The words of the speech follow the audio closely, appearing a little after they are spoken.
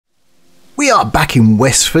We are back in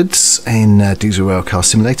Westfords in Diesel Railcar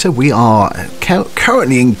Simulator. We are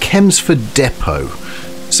currently in Kemsford Depot.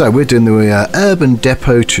 So we're doing the urban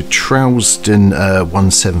depot to Trowden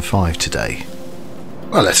 175 today.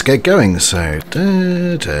 Well, let's get going. So, right,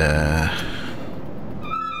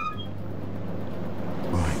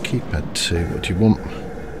 keypad 2. What do you want?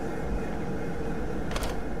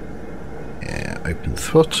 Yeah, open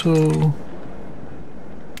throttle.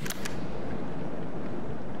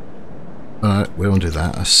 Alright, we want to do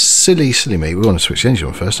that. A silly me. We want to switch the engine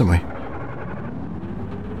on first, don't we? I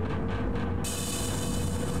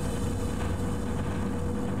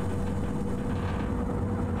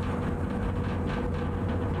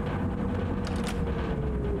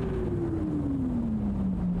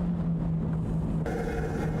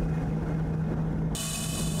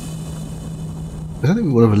don't think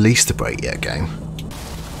we want to release the brake yet, game.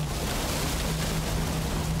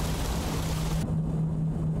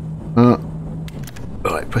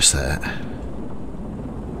 Right, press that.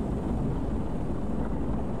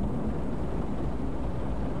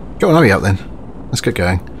 Go on, hurry up then. Let's get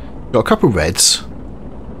going. Got a couple of reds.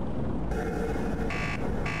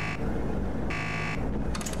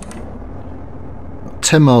 Got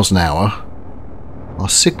 10 miles an hour. Our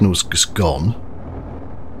signal's just gone.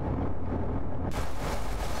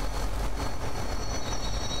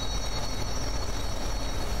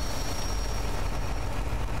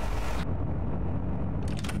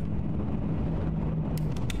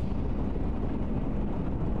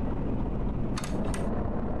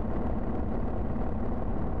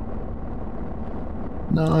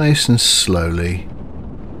 Nice and slowly.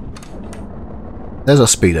 There's our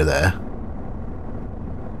speeder there.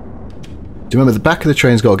 Do you remember the back of the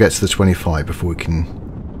train's got to get to the 25 before we can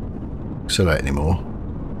accelerate anymore?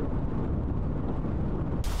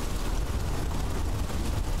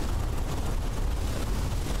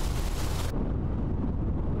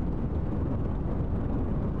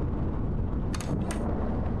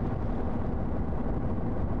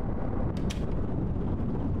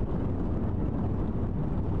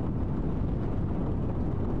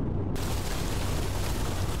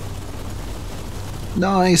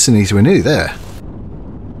 Nice and easy, we're nearly there.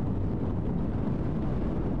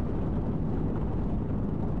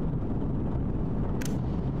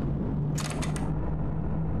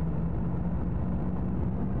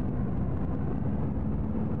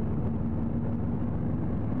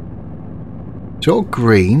 It's all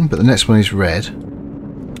green, but the next one is red.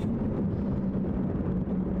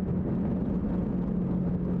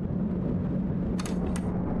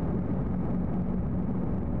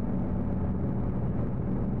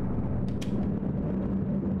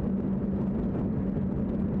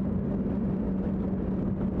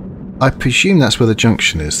 I presume that's where the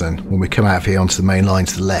junction is then, when we come out of here onto the main line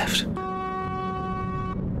to the left.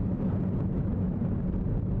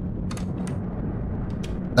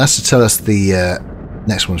 That's to tell us the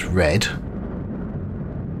next one's red.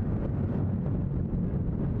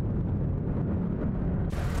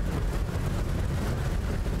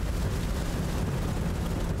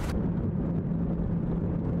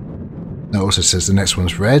 That also says the next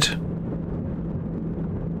one's red.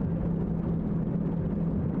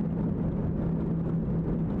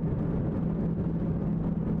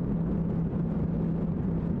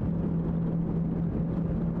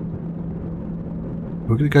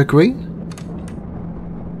 We're going to go green?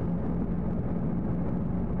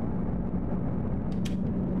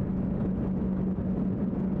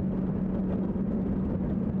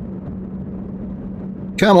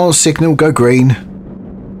 Come on, signal, go green.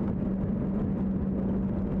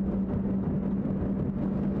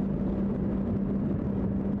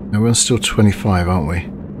 No, we're still 25, aren't we?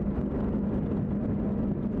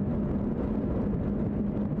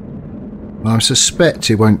 I suspect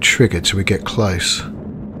it won't trigger till we get close.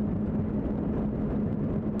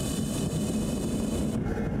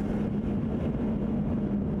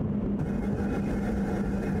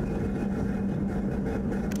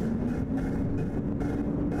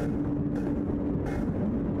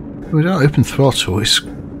 We don't open throttle, it's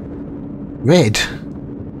red.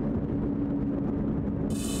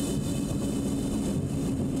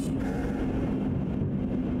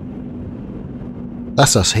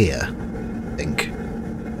 That's us here, I think.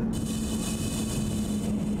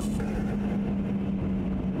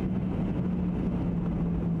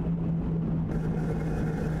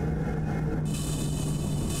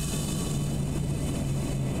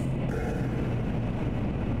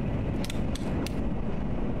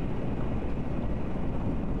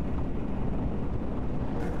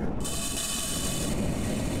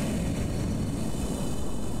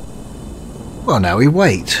 Well, now we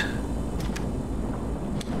wait.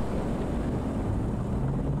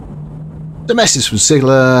 The message from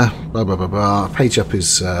Sigler, blah blah blah blah. Page up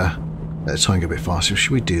is let the time go a bit faster.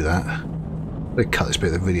 Should we do that? We'll cut this bit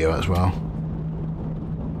of the video as well.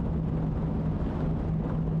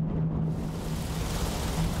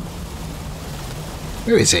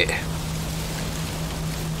 Where is it?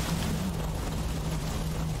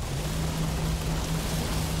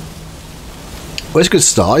 Well, it's a good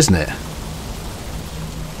start, isn't it?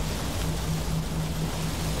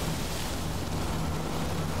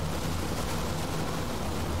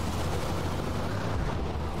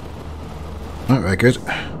 Right, very good.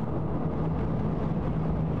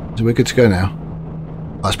 So we're good to go now.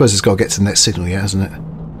 I suppose it's got to get to the next signal yet, hasn't it?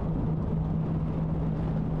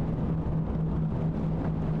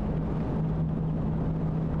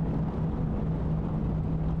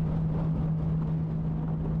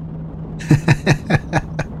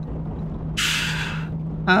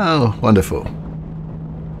 Oh, wonderful.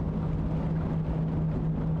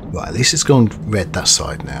 Right, at least it's gone red that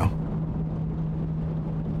side now.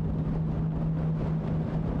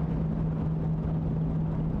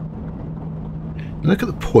 Look at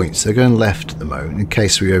the points, they're going left at the moment in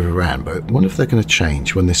case we overran, but I wonder if they're going to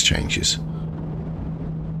change when this changes.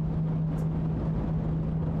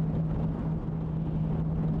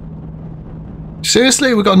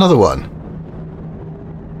 Seriously, we've got another one.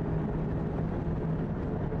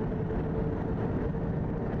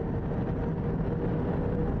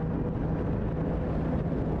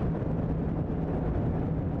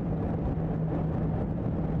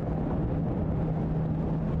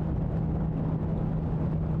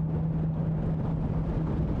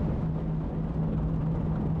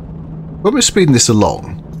 When we're speeding this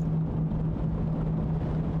along,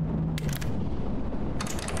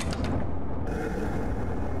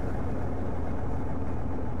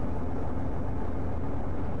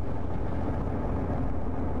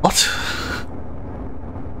 what?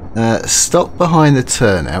 Stop behind the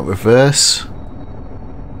turnout, reverse.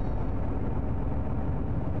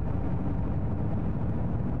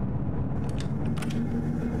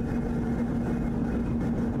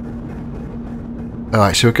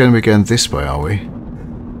 Alright, so we're going to be going this way, are we?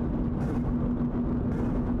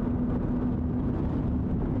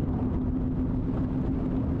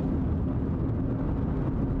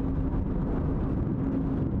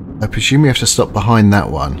 I presume we have to stop behind that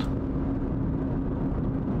one.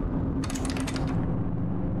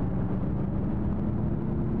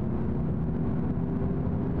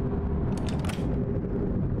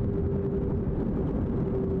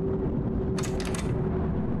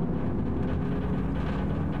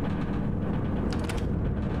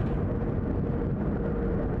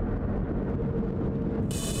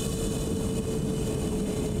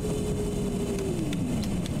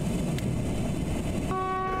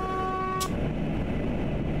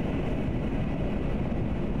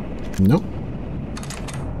 Nope.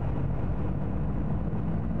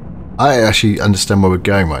 I actually understand where we're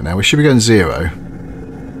going right now. We should be going 0.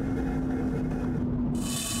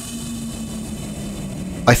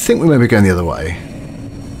 I think we may be going the other way.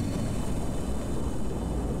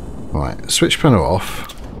 Right, switch panel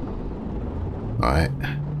off. Right.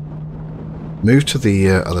 Move to the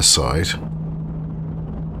other side.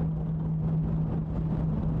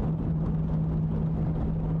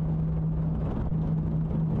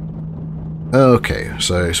 Okay,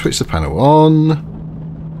 so switch the panel on.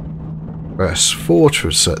 Press 4 to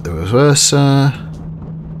reset the reverser.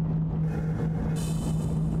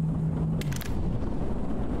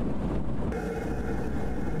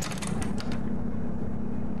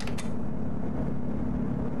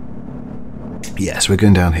 Yes, we're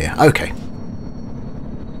going down here. Okay.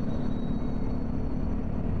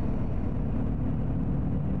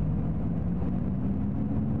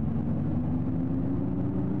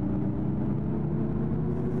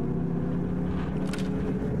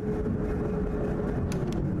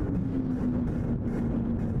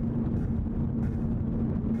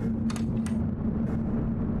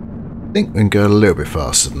 I think we can go a little bit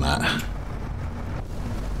faster than that.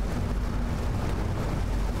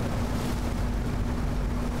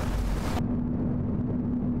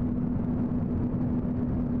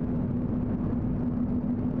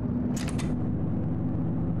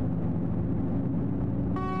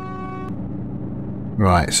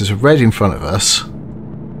 Right, so there's a red in front of us.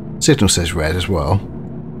 Signal says red as well.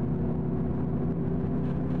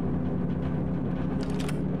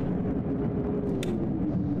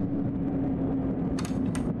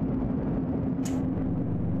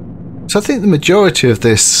 So I think the majority of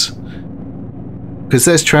this, because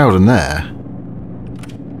there's Trowden there,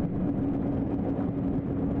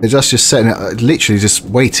 is us just setting it, literally just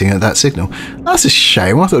waiting at that signal. That's a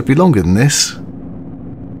shame. I thought it'd be longer than this.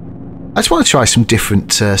 I just want to try some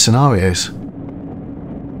different scenarios.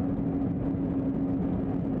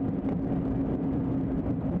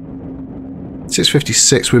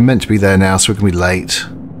 $6:56, we're meant to be there now, so we're going to be late.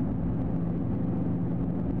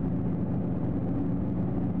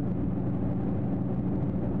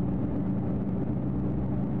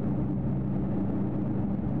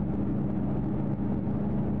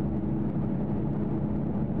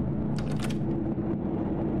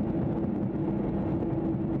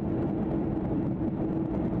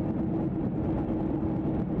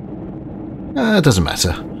 It doesn't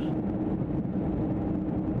matter.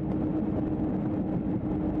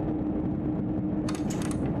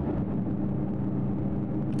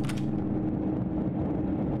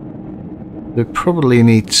 We probably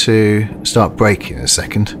need to start braking in a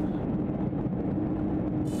second.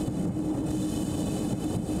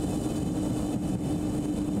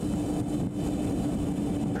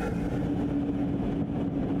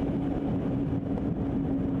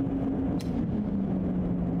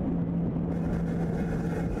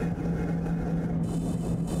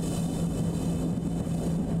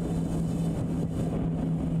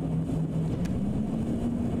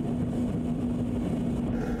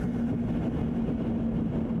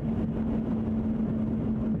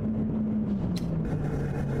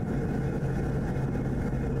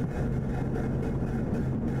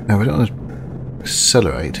 No, we don't want to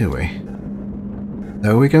accelerate, do we?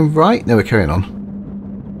 No, are we going right? No, we're carrying on.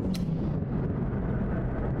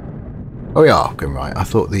 Oh, we are going right. I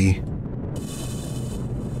thought the...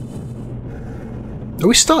 Oh,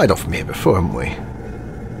 we started off from here before, haven't we?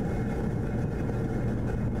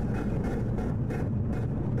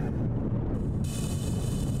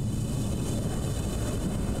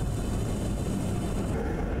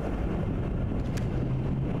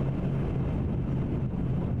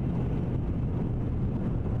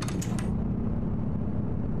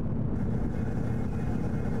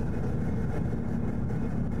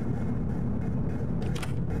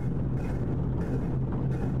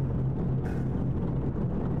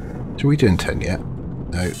 Are we doing 10 yet?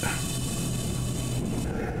 No.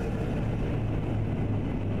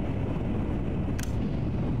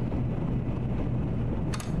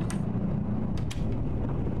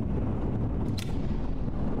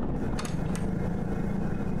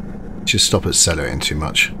 Just stop accelerating too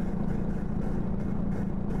much.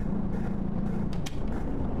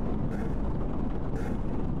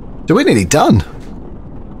 So we're nearly done.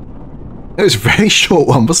 It was a very short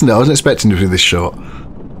one, wasn't it? I wasn't expecting to do this short.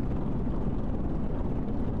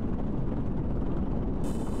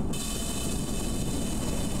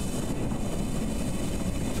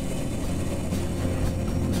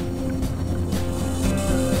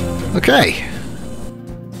 Okay.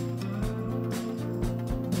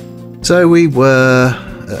 So we were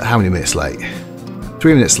how many minutes late?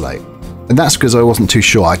 3 minutes late. And that's because I wasn't too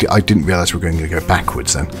sure. I didn't realise we were going to go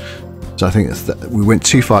backwards then. So I think we went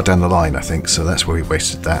too far down the line, I think. So that's where we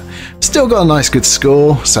wasted that. Still got a nice good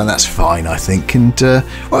score, so that's fine, I think. And, well,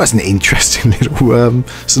 that's an interesting little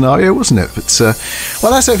scenario, wasn't it? But,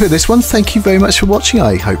 well, that's it for this one. Thank you very much for watching.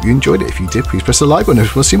 I hope you enjoyed it. If you did, please press the like button.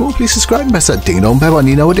 If you want to see more, please subscribe and press that ding-dong bell button.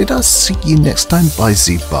 You know what it does. See you next time. Bye,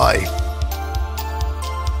 Z. Bye.